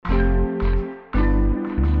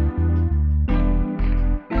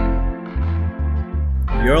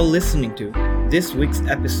You're listening to this week's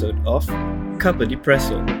episode of Capa di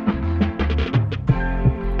Presso.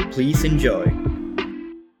 Please enjoy.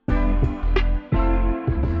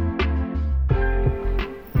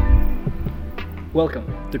 Welcome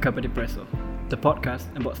to Capa di Presso, the podcast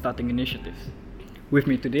about starting initiatives. With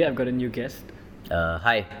me today, I've got a new guest.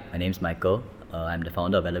 Hi, my name's Michael. I'm the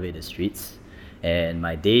founder of Elevate the Streets, and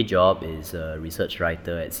my day job is a research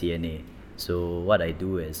writer at CNA. So what I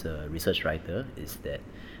do as a research writer is that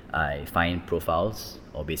I find profiles,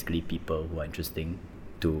 or basically people who are interesting,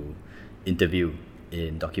 to interview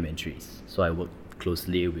in documentaries. So I work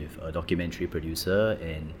closely with a documentary producer,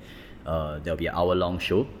 and there'll be an hour-long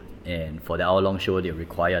show. And for the hour-long show, they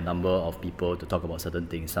require a number of people to talk about certain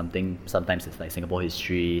things. Sometimes it's like Singapore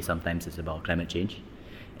history, sometimes it's about climate change.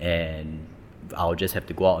 And I'll just have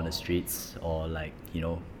to go out on the streets or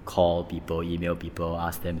call people, email people,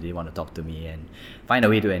 ask them if they want to talk to me, and find a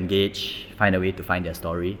way to engage, find a way to find their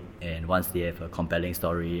story. And once they have a compelling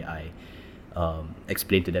story, I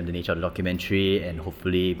explain to them the nature of the documentary and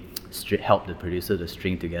hopefully help the producer to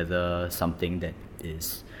string together something that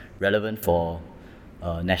is relevant for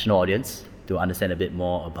a national audience to understand a bit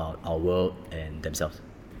more about our world and themselves.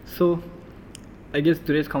 So, I guess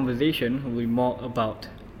today's conversation will be more about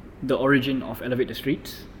the origin of Elevate the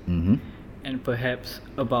Streets, and perhaps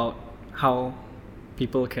about how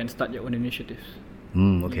people can start their own initiatives.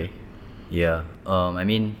 Okay. Yeah.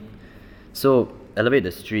 So Elevate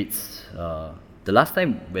the Streets, the last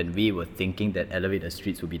time when we were thinking that Elevate the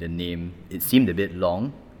Streets would be the name, it seemed a bit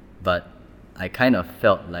long, but I kind of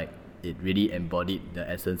felt like it really embodied the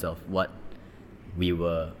essence of what we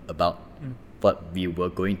were about, what we were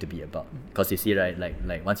going to be about. Because you see, right,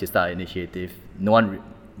 like once you start an initiative, no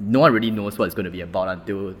one really knows what it's going to be about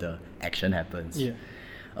until the action happens. Yeah.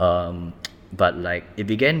 But like it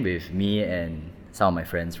began with me and some of my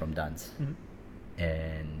friends from dance,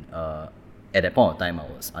 and at that point of time I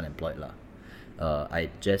was unemployed lah. I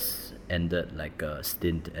just ended like a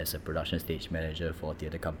stint as a production stage manager for a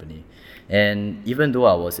theatre company, and even though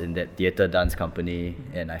I was in that theatre dance company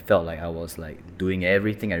and I felt like I was like doing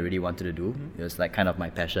everything I really wanted to do, it was like kind of my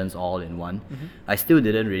passions all in one, I still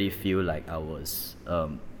didn't really feel like I was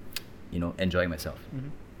enjoying myself.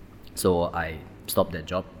 So I stopped that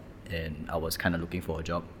job and I was kind of looking for a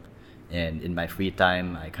job, and in my free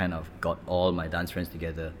time I kind of got all my dance friends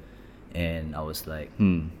together and I was like,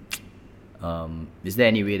 is there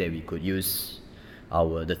any way that we could use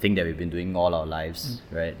the thing that we've been doing all our lives,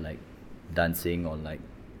 right, like dancing or like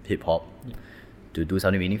hip hop, to do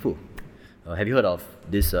something meaningful? Have you heard of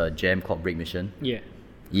this jam called Break Mission?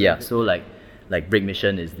 Yeah. So like Break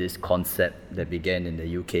Mission is this concept that began in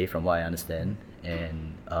the UK, from what I understand,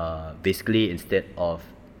 and basically instead of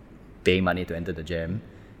paying money to enter the jam,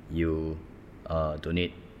 you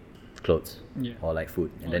donate clothes or like food,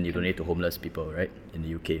 and then you donate to homeless people, right, in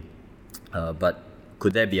the UK. But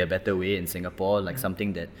could there be a better way in Singapore, like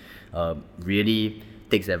something that really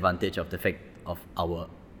takes advantage of the fact of our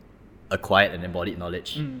acquired and embodied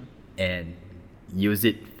knowledge and use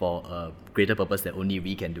it for a greater purpose that only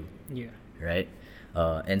we can do, right?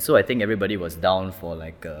 And so I think everybody was down for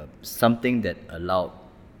like something that allowed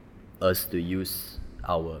us to use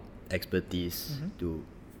our expertise to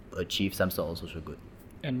achieve some sort of social good.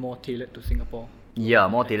 And more tailored to Singapore. Yeah,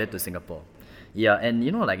 more tailored to Singapore. Yeah, and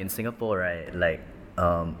like in Singapore, right, like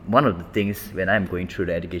one of the things when I'm going through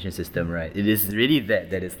the education system, right, it is really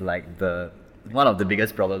that is like one of the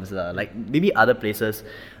biggest problems. Like maybe other places,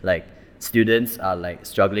 like students are like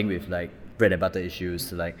struggling with like bread and butter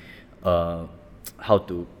issues, like how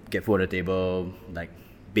to get food on the table, like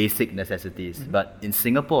basic necessities. But in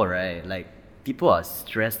Singapore, right, like people are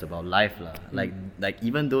stressed about life lah. Like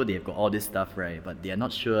even though they've got all this stuff, right, but they are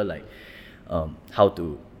not sure like how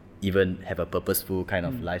to even have a purposeful kind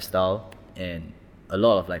of lifestyle, and a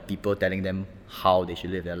lot of like people telling them how they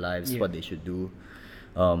should live their lives, what they should do.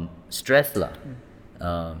 Stress lah.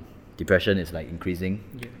 Depression is like increasing.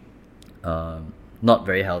 Not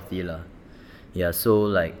very healthy lah. Yeah, so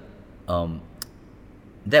like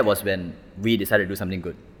that was when we decided to do something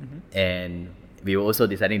good, and we were also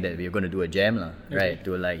deciding that we were going to do a jam lah, right,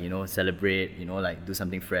 to like celebrate, like do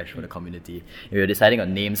something fresh for the community. And we were deciding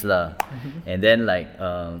on names lah, and then like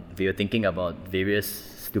we were thinking about various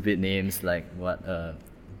stupid names like what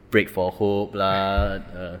Break for Hope lah,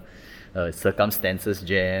 Circumstances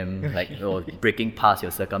Jam, like breaking past your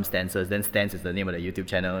circumstances. Then Stance is the name of the YouTube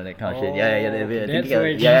channel, that kind of shit. Yeah.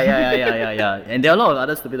 And there are a lot of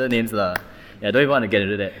other stupider names lah. Yeah, I don't even want to get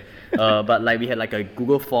into that. But like we had like a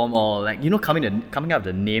Google form, or like, you know, coming up with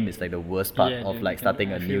the name is like the worst part Yeah, of dude, like I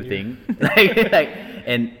starting a new feel you. thing. like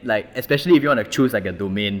and like especially if you want to choose like a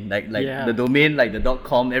domain, like Yeah. the domain, like the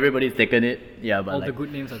 .com, everybody's taken it. Yeah, but All like, the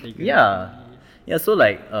good names are taken. yeah. Yeah, so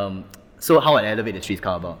like so how an Elevate the Streets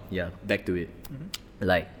come about? Yeah, back to it.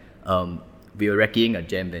 Like we were recceing a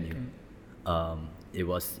jam venue. It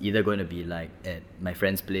was either going to be like at my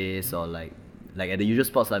friend's place or like at the usual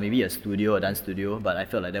spots, like maybe a studio, a dance studio, but I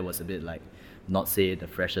felt like that was a bit like not say the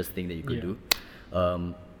freshest thing that you could do.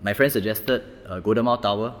 My friend suggested Golden Mile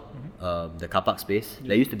Tower, the car park space.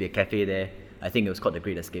 There used to be a cafe there. I think it was called the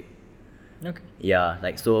Great Escape. Okay. Yeah,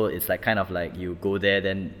 like so it's like kind of like you go there,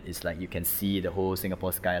 then it's like you can see the whole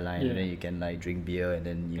Singapore skyline, Yeah. and then you can like drink beer, and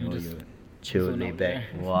then you And know just you chill, zone lay out back.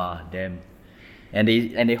 there. Wow, damn. And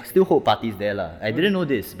they still hold parties there lah. I didn't know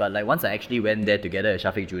this, but like once I actually went there together with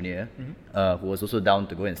Shafiq Jr., who was also down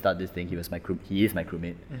to go and start this thing. He is my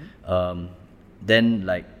crewmate. Then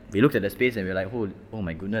like we looked at the space and we were like, oh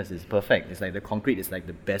my goodness, it's perfect. It's like the concrete is like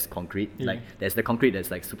the best concrete. Yeah. Like there's the concrete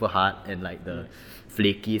that's like super hard and like the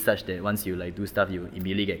flaky, such that once you like do stuff, you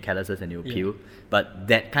immediately get calluses and it'll Yeah. peel. But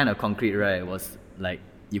that kind of concrete, right, was like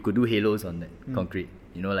you could do halos on that concrete.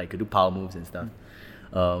 You know, like you could do power moves and stuff.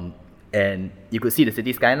 And you could see the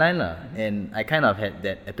city skyline lah. And I kind of had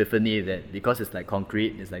that epiphany that because it's like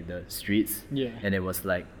concrete, it's like the streets, Yeah. and it was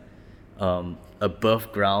like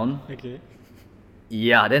above ground. Okay.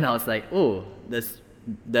 Yeah, then I was like, oh,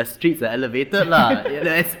 the streets are elevated lah.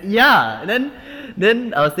 Yeah, and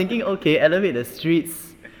then I was thinking, okay, elevate the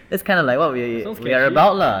streets. That's kind of like what we Sounds are catchy.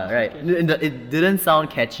 about lah, Sounds right? catchy. It didn't sound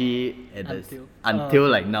catchy until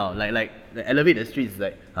like now. Like the elevate the streets is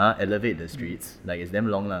like, elevate the streets. Like it's damn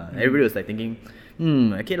long lah. Everybody was like thinking,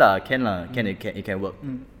 okay lah, it can work.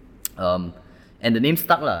 And the name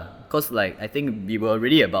stuck lah, cause like I think we were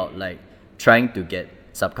already about like trying to get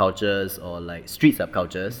subcultures or like street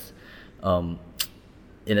subcultures,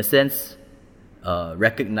 in a sense,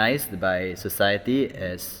 recognized by society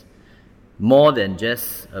as more than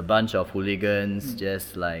just a bunch of hooligans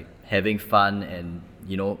just like having fun and,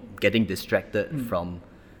 you know, getting distracted from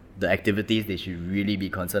the activities they should really be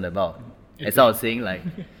concerned about. As I was saying,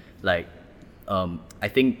 I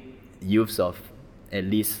think youths of at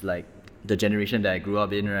least like the generation that I grew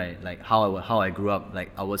up in, right? Like how I grew up, like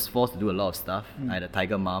I was forced to do a lot of stuff. I had a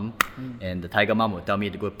tiger mom, and the tiger mom would tell me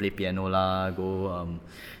to go play piano lah, go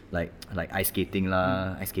like ice skating.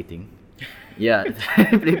 Yeah,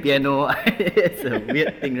 play piano. It's a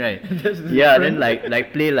weird thing, right? Yeah, then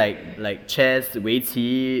like play like chess,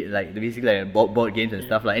 weiqi, like basically like board games and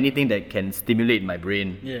stuff, like anything that can stimulate my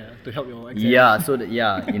brain. Yeah, to help your exam. Yeah, so that,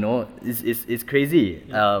 you know, it's crazy.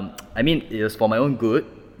 I mean, it was for my own good,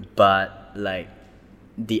 but like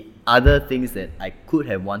the other things that I could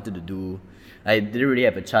have wanted to do, I didn't really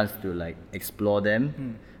have a chance to like explore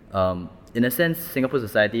them. In a sense, Singapore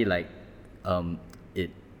society like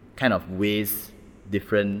it kind of weighs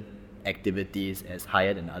different activities as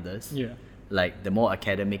higher than others. Yeah. Like the more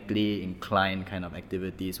academically inclined kind of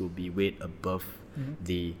activities will be weighed above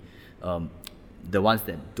the ones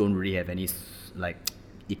that don't really have any like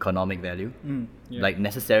economic value, Yeah. like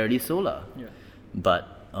necessarily so lah. Yeah. But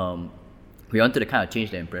we wanted to kind of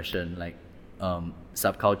change the impression, like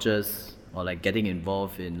subcultures or like getting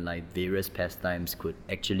involved in like various pastimes could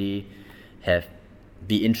actually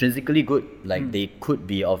be intrinsically good. Like they could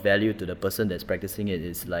be of value to the person that's practicing it.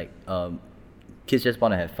 It's like kids just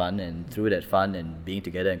want to have fun, and through that fun and being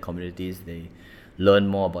together in communities, they learn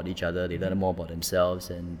more about each other, they learn more about themselves,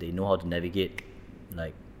 and they know how to navigate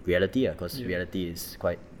like reality, because reality is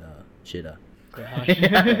quite shit. Quite harsh.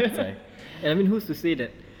 Sorry. And I mean, who's to say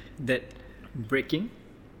that breaking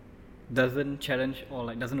doesn't challenge or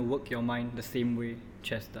like doesn't work your mind the same way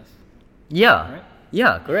chess does? Yeah. Right?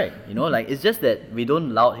 Yeah, correct. You know, like it's just that we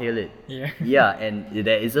don't loud hail it. Yeah. Yeah, and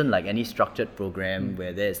there isn't like any structured program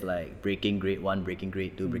where there's like breaking grade 1, breaking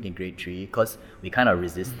grade 2, breaking grade 3, because we kind of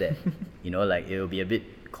resist that. You know, like it'll be a bit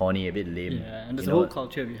corny, a bit lame. Yeah, and there's you a know? whole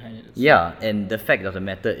culture behind it. Yeah, and the fact of the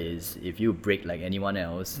matter is, if you break like anyone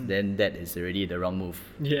else, then that is already the wrong move.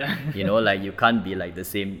 Yeah. You know, like you can't be like the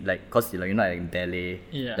same, like, cause like, you're not like in ballet.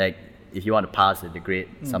 Yeah. Like if you want to pass at the grade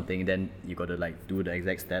something, then you got to like do the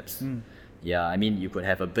exact steps. Yeah, I mean, you could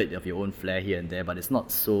have a bit of your own flair here and there, but it's not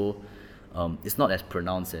so, it's not as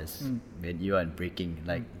pronounced as when you are in breaking.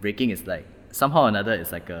 Like breaking is like somehow or another,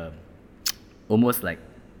 it's like almost like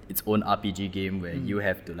its own RPG game where you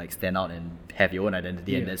have to like stand out and have your own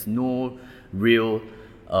identity, and there's no real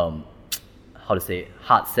how to say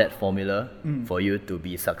hard set formula for you to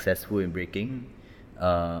be successful in breaking,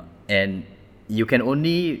 and you can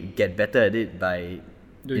only get better at it by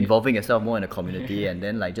Doing it. involving yourself more in the community, and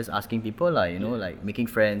then like just asking people like, you know, like making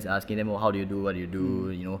friends, asking them, oh, how do you do, what do you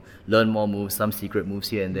do, you know, learn more moves, some secret moves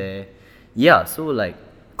here and there. Yeah, so like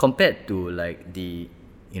compared to like the,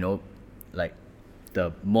 you know, like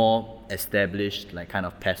the more established like kind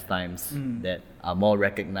of pastimes that are more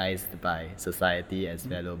recognized by society as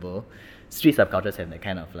valuable, street subcultures have that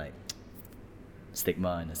kind of like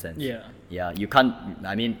stigma in a sense. Yeah, you can't,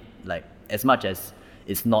 I mean, like as much as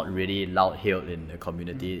it's not really loud hailed in the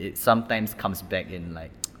community, it sometimes comes back in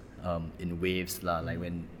like in waves lah, like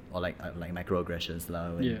when, or like microaggressions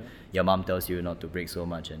lah, when your mom tells you not to break so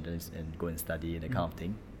much and go and study, that kind of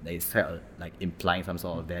thing. It's like implying some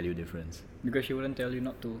sort of value difference. Because she wouldn't tell you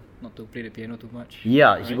not to play the piano too much.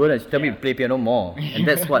 Yeah, she wouldn't tell me to play piano more, and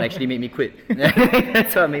that's what actually made me quit.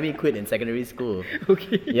 That's what made me quit in secondary school.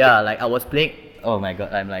 Okay. Yeah, like I was playing. Oh my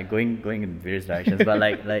god, I'm like going in various directions, but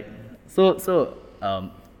so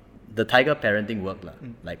the tiger parenting worked lah.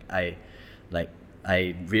 Like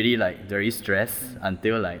I really like very stressed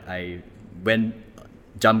until like I went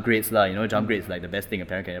jump grades lah. You know, jump grades like the best thing a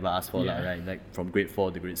parent can ever ask for lah, right? Like from grade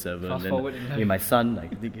 4 to grade 7. Fast then forward in life. my son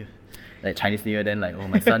like Chinese New Year, then like, oh,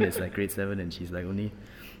 my son is like grade 7 and she's like only,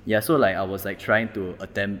 yeah, so like I was like trying to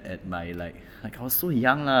attempt at my like I was so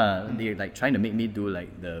young lah. They like trying to make me do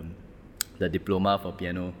like the diploma for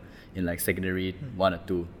piano in like secondary 1 or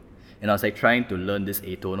 2, and I was like trying to learn this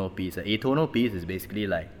atonal piece. An atonal piece is basically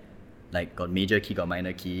like got major key, got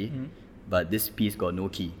minor key, but this piece got no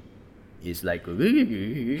key. It's like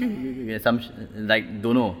some like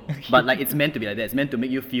don't know, but like it's meant to be like that. It's meant to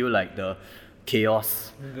make you feel like the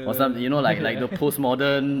chaos or something, you know, like the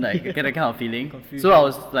postmodern like get that kind of feeling. Confusion. So I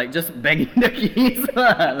was like just banging the keys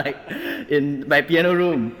like in my piano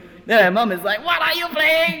room. Then my mom is like, "What are you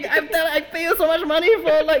playing? I pay you so much money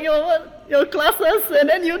for like your classes, and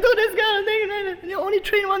then you do this kind of thing, and you only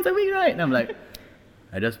train once a week, right?" And I'm like,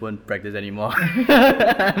 I just won't practice anymore.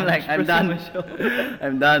 I'm like, I'm done.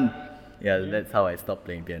 I'm done. Yeah, that's how I stopped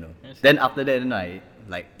playing piano. Then after that, then I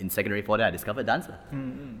like in secondary 4, then I discovered dance.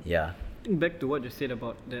 Yeah. I think back to what you said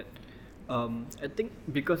about that, I think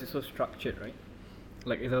because it's so structured, right?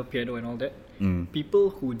 Like the piano and all that,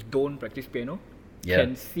 people who don't practice piano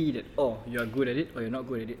can see that, oh, you're good at it or you're not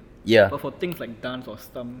good at it. Yeah. But for things like dance or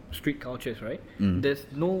some street cultures, right? There's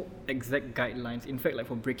no exact guidelines. In fact, like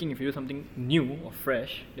for breaking, if you do something new or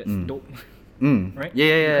fresh, that's dope. Right?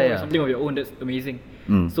 Yeah. Something of your own, that's amazing.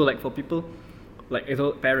 So like for people, like as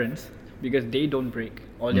well, parents, because they don't break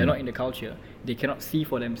or they're not in the culture, they cannot see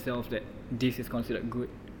for themselves that this is considered good.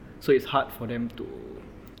 So it's hard for them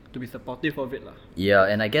to be supportive of it lah. Yeah,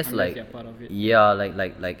 and I guess Unless like they're part of it. yeah,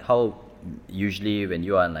 like how usually when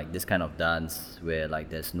you are in like this kind of dance where like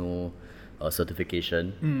there's no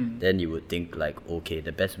certification, then you would think like, okay,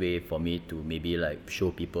 the best way for me to maybe like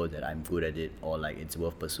show people that I'm good at it or like it's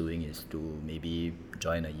worth pursuing is to maybe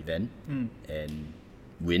join an event and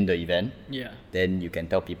win the event. Yeah. Then you can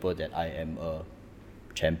tell people that I am a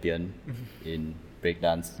champion in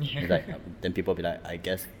breakdance. It's like, then people be like, I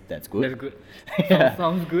guess that's good. That's good.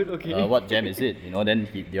 Sounds good, okay. What jam is it? You know, then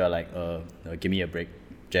you're like, give me a break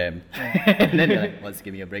jam. And then you're like, what's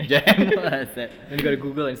give me a break jam? What's that? Then you gotta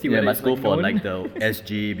Google and see Yeah, whether must it's go like for known. like the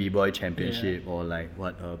SG B-Boy Championship or like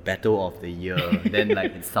what Battle of the Year. Then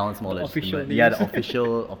like it sounds more The legitimate. official Yeah, names.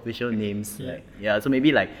 the official names. Yeah, so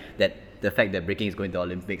maybe like that the fact that breaking is going to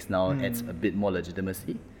Olympics now adds a bit more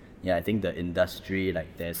legitimacy. Yeah, I think the industry,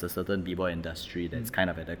 like there's a certain B-Boy industry that's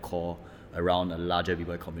kind of at the core around a larger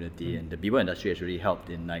B-Boy community, and the B-Boy industry has really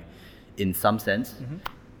helped in like, in some sense,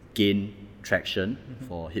 gain traction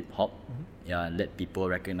for hip-hop. Yeah, and let people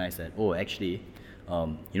recognize that, oh, actually,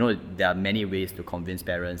 you know, there are many ways to convince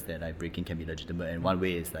parents that like breaking can be legitimate, and one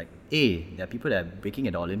way is like, hey, there are people that are breaking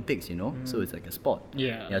at the Olympics, you know, so it's like a sport.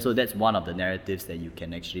 Yeah. So that's one of the narratives that you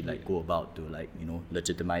can actually like go about to like, you know,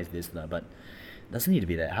 legitimize this lah. But it doesn't need to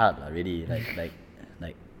be that hard lah, really. Like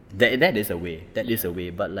that is a way. That is a way.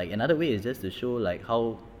 But like another way is just to show like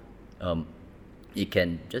how it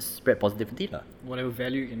can just spread positivity lah. Whatever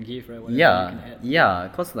value you can give, right? Whatever you can add. Yeah,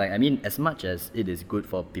 cause like I mean, as much as it is good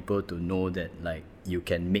for people to know that like you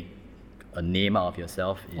can make a name out of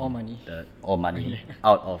yourself in Or money.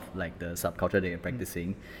 out of like the subculture that you're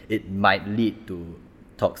practicing, it might lead to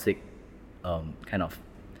toxic kind of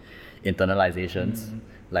internalizations,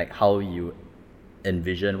 like how you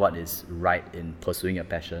envision what is right in pursuing your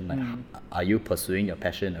passion. Like, are you pursuing your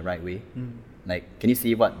passion in the right way? Like, can you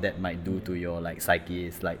see what that might do to your like psyche?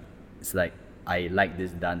 It's like I like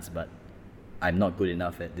this dance, but I'm not good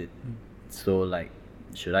enough at it. So like,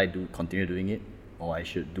 should I continue doing it, or I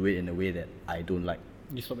should do it in a way that I don't like?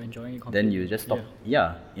 You stop enjoying it then completely. you just stop.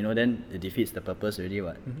 Yeah, you know, then it defeats the purpose already.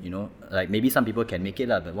 What you know, like maybe some people can make it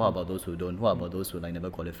lah, but what about those who don't? What about those who like never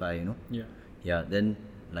qualify? You know. Yeah. Yeah. Then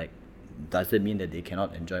like, does it mean that they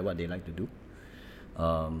cannot enjoy what they like to do?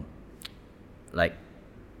 Like,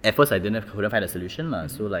 at first I couldn't find a solution lah.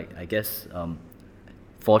 So like I guess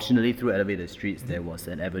fortunately through Elevated Streets there was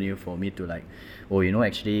an avenue for me to like, oh, you know,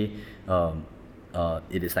 actually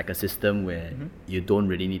it is like a system where you don't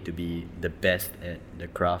really need to be the best at the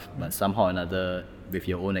craft, but somehow or another with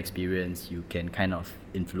your own experience you can kind of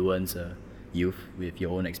influence a youth with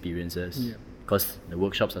your own experiences, because the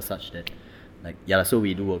workshops are such that like so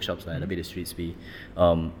we do workshops like Elevated Streets. We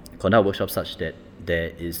conduct workshops such that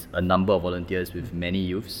there is a number of volunteers with many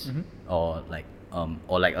youths, or like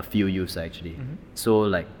a few youths actually. So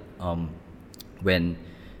like when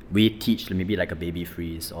we teach maybe like a baby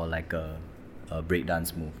freeze or like a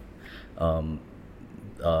breakdance move,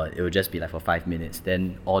 it will just be like for 5 minutes.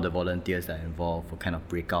 Then all the volunteers that are involved will kind of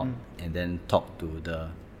break out and then talk to the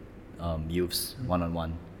youths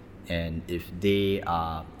one-on-one. And if they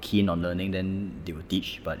are keen on learning, then they will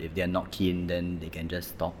teach. But if they are not keen, then they can just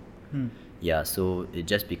stop. Yeah, so it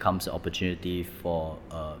just becomes an opportunity for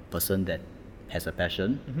a person that has a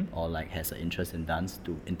passion or like has an interest in dance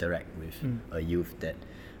to interact with a youth that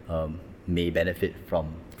may benefit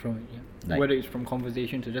from it, yeah. Like, whether it's from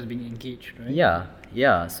conversation to just being engaged, right?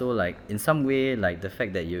 Yeah. So like in some way, like the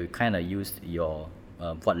fact that you kind of used your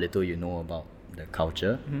what little you know about the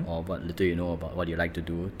culture or what little you know about what you like to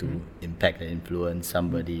do to impact and influence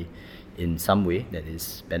somebody in some way that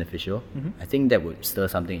is beneficial. I think that would stir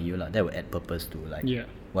something in you, like that would add purpose to like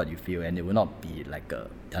what you feel, and it will not be like a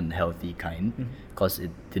unhealthy kind, because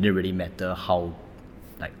it didn't really matter how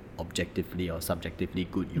like objectively or subjectively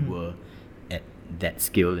good you were at that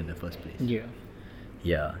skill in the first place.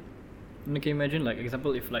 Yeah. And can you imagine, like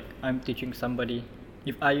example, if like I'm teaching somebody,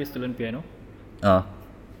 if I used to learn piano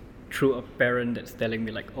through a parent that's telling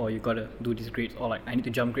me like, oh, you gotta do these grades, or like I need to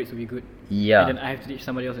jump grades to be good, and then I have to teach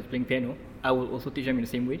somebody else that's playing piano, I will also teach them in the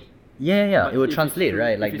same way. It will translate,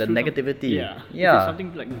 right? Like the negativity. If it's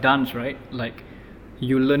something like dance, right? Like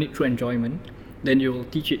you learn it through enjoyment, then you will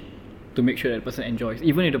teach it to make sure that the person enjoys.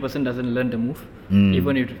 Even if the person doesn't learn the move,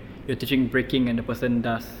 even if you're teaching breaking and the person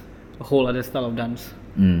does a whole other style of dance,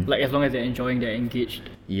 like as long as they're enjoying, they're engaged.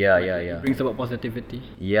 It brings about positivity.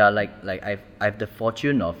 Like I've the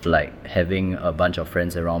fortune of like having a bunch of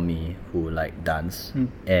friends around me who like dance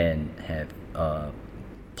and have a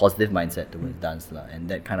positive mindset towards dance lah, and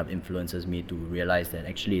that kind of influences me to realize that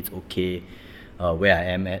actually it's okay where I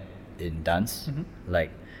am at in dance,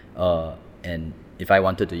 like and if I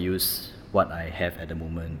wanted to use what I have at the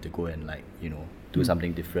moment to go and like, you know, do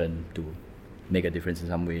something different to make a difference in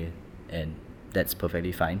some way, and that's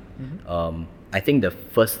perfectly fine. I think the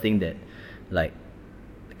first thing that like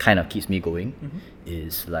kind of keeps me going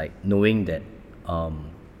is like knowing that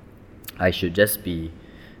I should just be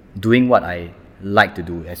doing what I like to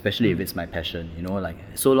do, especially if it's my passion, you know, like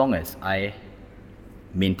so long as I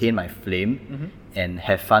maintain my flame and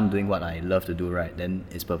have fun doing what I love to do, right, then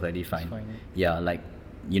it's perfectly fine. Like,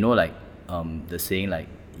 you know, like the saying like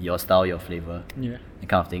your style, your flavor, that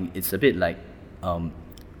kind of thing. It's a bit like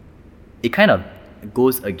it kind of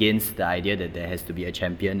goes against the idea that there has to be a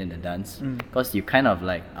champion in the dance, because you kind of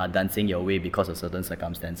like are dancing your way because of certain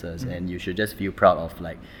circumstances, and you should just feel proud of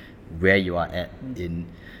like where you are at in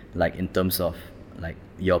like in terms of like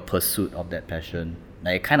your pursuit of that passion.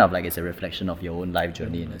 Like kind of like it's a reflection of your own life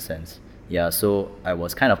journey in a sense. So I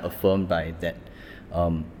was kind of affirmed by that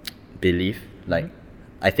belief. Like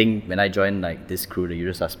I think when I joined like this crew, the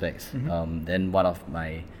Usual Suspects, then one of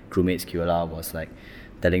my crewmates, Kiola, was like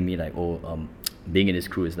telling me like, being in this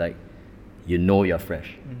crew is like, you know, you're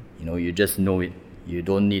fresh, you know, you just know it. You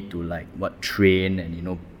don't need to like train and, you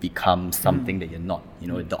know, become something that you're not. You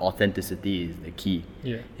know, the authenticity is the key,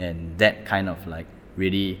 and that kind of like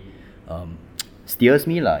really steers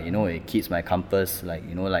me lah. You know, it keeps my compass, like,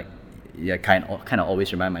 you know, like I kind of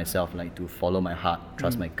always remind myself like to follow my heart,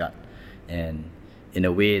 trust my gut, and in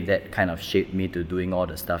a way that kind of shaped me to doing all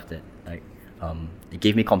the stuff that like it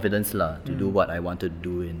gave me confidence lah to do what I wanted to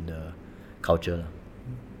do in the culture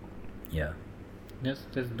lah.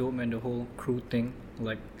 That's dope, man. The whole crew thing,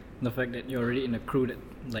 like the fact that you're already in a crew that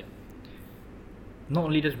like not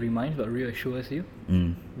only just reminds but reassures you,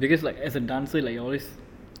 because like as a dancer, like you're always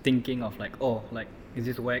thinking of like, oh, like is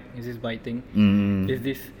this whack, is this biting, is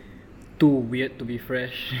this too weird to be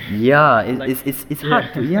fresh? It's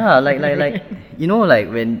hard to like you know,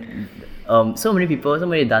 like when so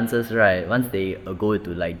many dancers, right, once they go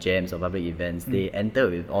to like jams or public events, they enter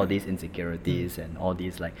with all these insecurities and all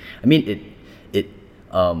these like, I mean it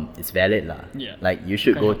it's valid lah. Yeah. Like you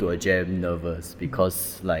should go to a jam nervous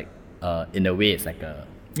because like in a way it's like a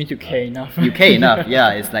Means you care enough. you care enough.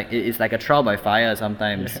 Yeah, it's like a trial by fire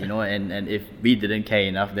sometimes, you know. And if we didn't care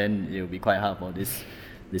enough, then it would be quite hard for this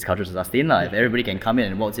culture to sustain lah. If everybody can come in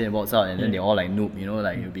and walks out, and then they all like noob, you know,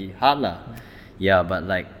 like it'll be hard lah. Yeah, but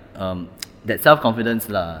like that self-confidence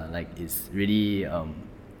lah, like is really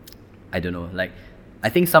I don't know. Like I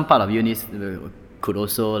think some part of unis could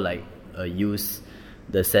also like use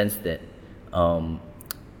the sense that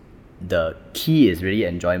the key is really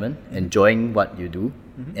enjoying what you do.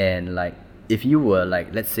 And like if you were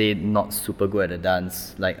like, let's say, not super good at the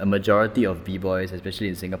dance, like a majority of b-boys, especially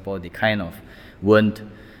in Singapore, they kind of won't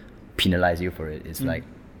penalize you for it. It's like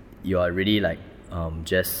you are really like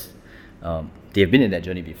they've been in that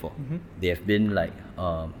journey before. They have been like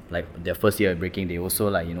their first year at breaking, they also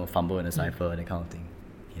like, you know, fumble in a cypher, that kind of thing.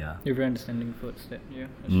 Yeah. You're very understanding towards that. Yeah.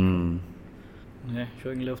 That's yeah,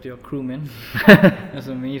 showing love to your crew, man. That's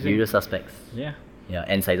amazing. Usual suspects. Yeah. Yeah,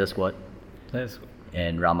 and Sizer Squad. That's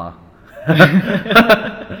And Rama.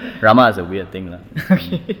 Rama is a weird thing lah.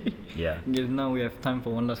 Yeah. Yes, now we have time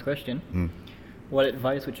for one last question. What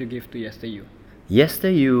advice would you give to yesterday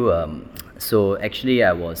you? So actually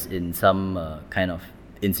I was in some kind of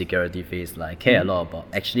insecurity phase. Like I care a lot about,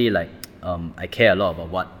 actually like I care a lot about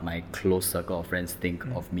what my close circle of friends think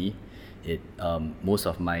of me. Most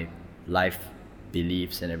of my life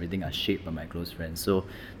beliefs and everything are shaped by my close friends. So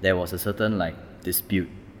there was a certain like dispute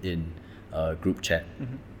in group chat,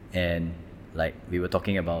 and like we were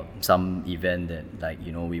talking about some event that, like,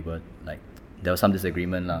 you know, we were like, there was some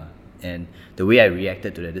disagreement lah, and the way I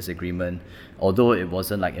reacted to the disagreement, although it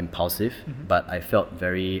wasn't like impulsive, but I felt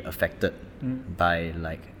very affected by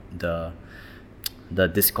like the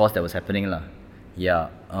discourse that was happening lah. Yeah.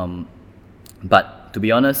 But to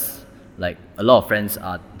be honest, like a lot of friends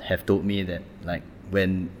have told me that like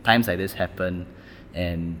when times like this happen,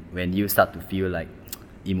 and when you start to feel like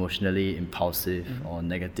emotionally impulsive or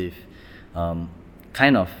negative,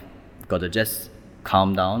 kind of gotta just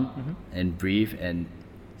calm down and breathe and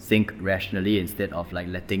think rationally instead of like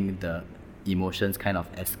letting the emotions kind of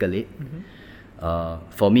escalate.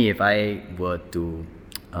 For me, if I were to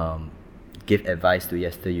give advice to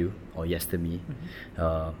yesterday or yesterme,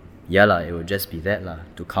 yeah lah, it would just be that lah,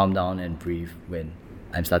 to calm down and breathe when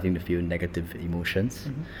I'm starting to feel negative emotions,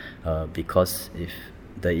 because if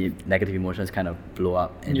the negative emotions kind of blow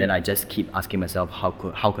up, and then I just keep asking myself, how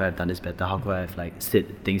could I have done this better? How could I have like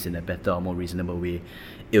said things in a better or more reasonable way?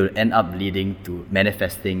 It will end up leading to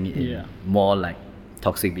manifesting in more like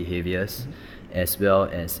toxic behaviors, as well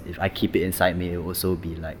as if I keep it inside me, it will also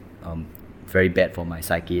be like very bad for my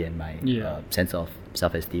psyche and my sense of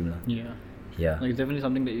self-esteem lah. Yeah. Like it's definitely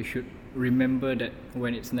something that you should remember, that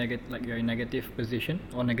when it's like you're in negative position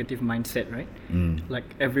or negative mindset, right? Like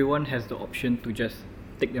everyone has the option to just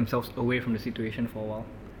take themselves away from the situation for a while.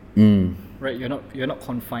 Right? You're not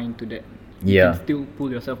confined to that. You can still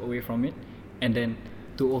pull yourself away from it, and then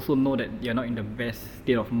to also know that you're not in the best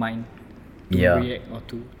state of mind to react or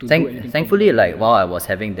to do anything. Thankfully, like while I was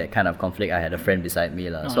having that kind of conflict, I had a friend beside me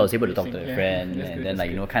lah, so I was able to talk to a friend, and then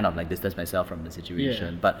like, you know, kind of like distance myself from the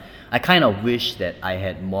situation. But I kind of wish that I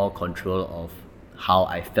had more control of how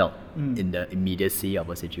I felt in the immediacy of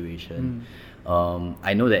a situation.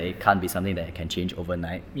 I know that it can't be something that can change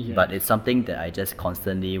overnight, but it's something that I just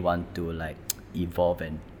constantly want to like evolve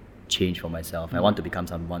and change for myself. I want to become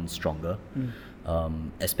someone stronger.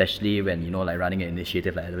 Especially when, you know, like running an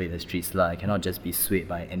initiative like Elevate the Streets lah, I cannot just be swayed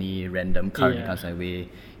by any random current that comes my way,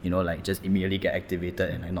 you know, like just immediately get activated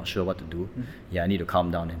and I'm not sure what to do. I need to calm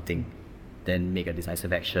down and think, then make a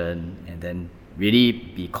decisive action, and then really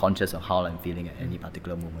be conscious of how I'm feeling at any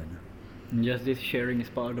particular moment. Just this sharing is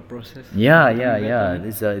part of the process. Yeah.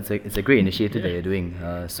 It's a great initiative that you're doing.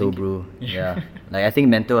 Sobru. Like I think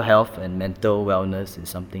mental health and mental wellness is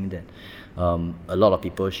something that a lot of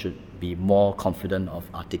people should be more confident of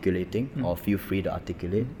articulating, or feel free to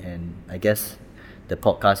articulate. And I guess the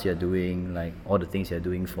podcast you're doing, like all the things you're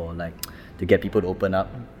doing for like to get people to open up,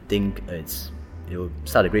 I think it'll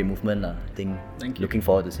start a great movement lah. I think. Looking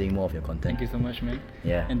forward to seeing more of your content. Thank you so much, man.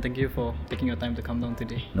 Yeah. And thank you for taking your time to come down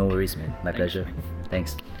today. No worries, man. My pleasure.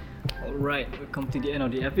 Thanks. Alright, we've come to the end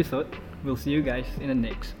of the episode. We'll see you guys in the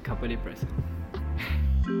next Kappa de Press.